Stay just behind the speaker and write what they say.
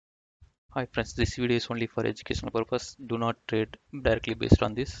Hi friends, this video is only for educational purpose. Do not trade directly based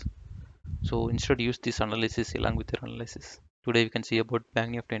on this. So instead use this analysis along with your analysis. Today we can see about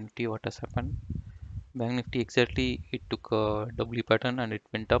Bank Nifty and Nifty what has happened. Bank Nifty exactly it took a W pattern and it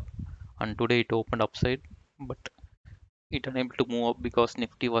went up, and today it opened upside, but it unable to move up because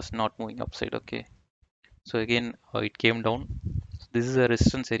Nifty was not moving upside. Okay, so again it came down. This is a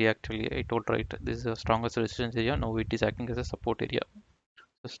resistance area actually. I told right. This is the strongest resistance area. Now it is acting as a support area.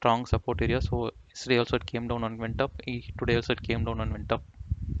 A strong support area. So yesterday also it came down and went up. Today also it came down and went up.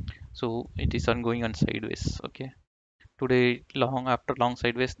 So it is ongoing on sideways. Okay. Today long after long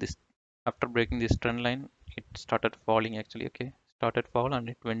sideways, this after breaking this trend line, it started falling actually. Okay. Started fall and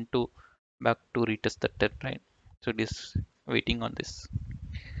it went to back to retest the trend line. So it is waiting on this.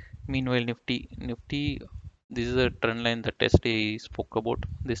 Meanwhile, Nifty, this is a trend line that yesterday I spoke about.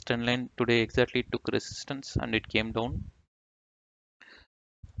 This trend line today exactly took resistance and it came down.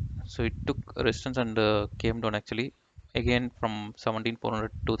 So it took resistance and came down actually again from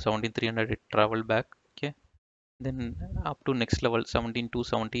 17400 to 17300 it traveled back. Okay, then up to next level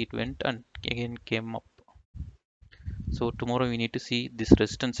 17270 it went and again came up. So tomorrow we need to see this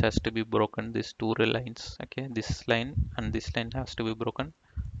resistance has to be broken, these two lines. Okay, this line and this line has to be broken.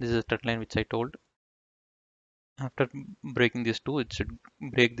 This is a trend line which I told. After breaking these two it should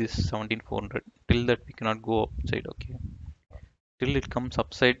break this 17400. Till that we cannot go upside. Okay, till it comes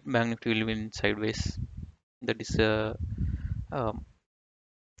upside bank nifty will be in sideways. That is um,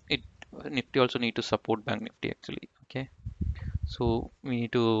 it. Nifty also need to support bank nifty actually. Okay, so we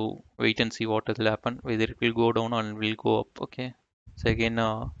need to wait and see what will happen, whether it will go down or will go up. Okay, so again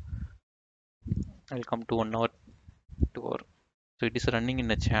I'll come to 1 hour, 2 hour. So it is running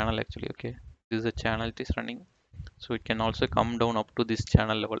in a channel actually. Okay, this is a channel it is running, so it can also come down up to this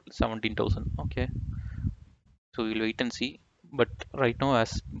channel level 17,000. Okay, so we'll wait and see. But right now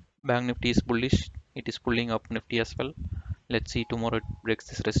as bank nifty is bullish, it is pulling up nifty as well. Let's see tomorrow it breaks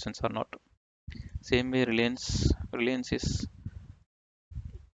this resistance or not. Same way Reliance is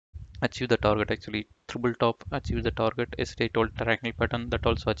achieve the target actually. Triple top achieve the target. Yesterday I told triangle pattern that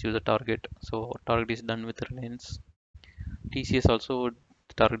also achieve the target. So target is done with Reliance. TCS also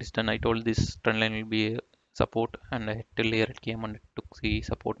the target is done. I told this trend line will be a support and till here it came and it took the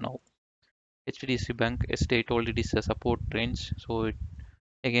support now. HDFC Bank yesterday I told it is a support range. So it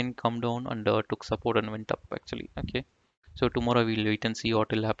again come down and took support and went up actually. Okay, so tomorrow we'll wait and see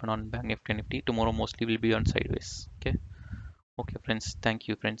what will happen on bank nifty. Tomorrow mostly will be on sideways. Okay. Okay, friends. Thank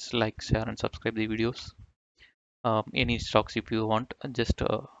you, friends. Like, share, and subscribe the videos. Any stocks if you want, just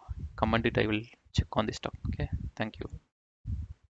comment it. I will check on the stock. Okay. Thank you.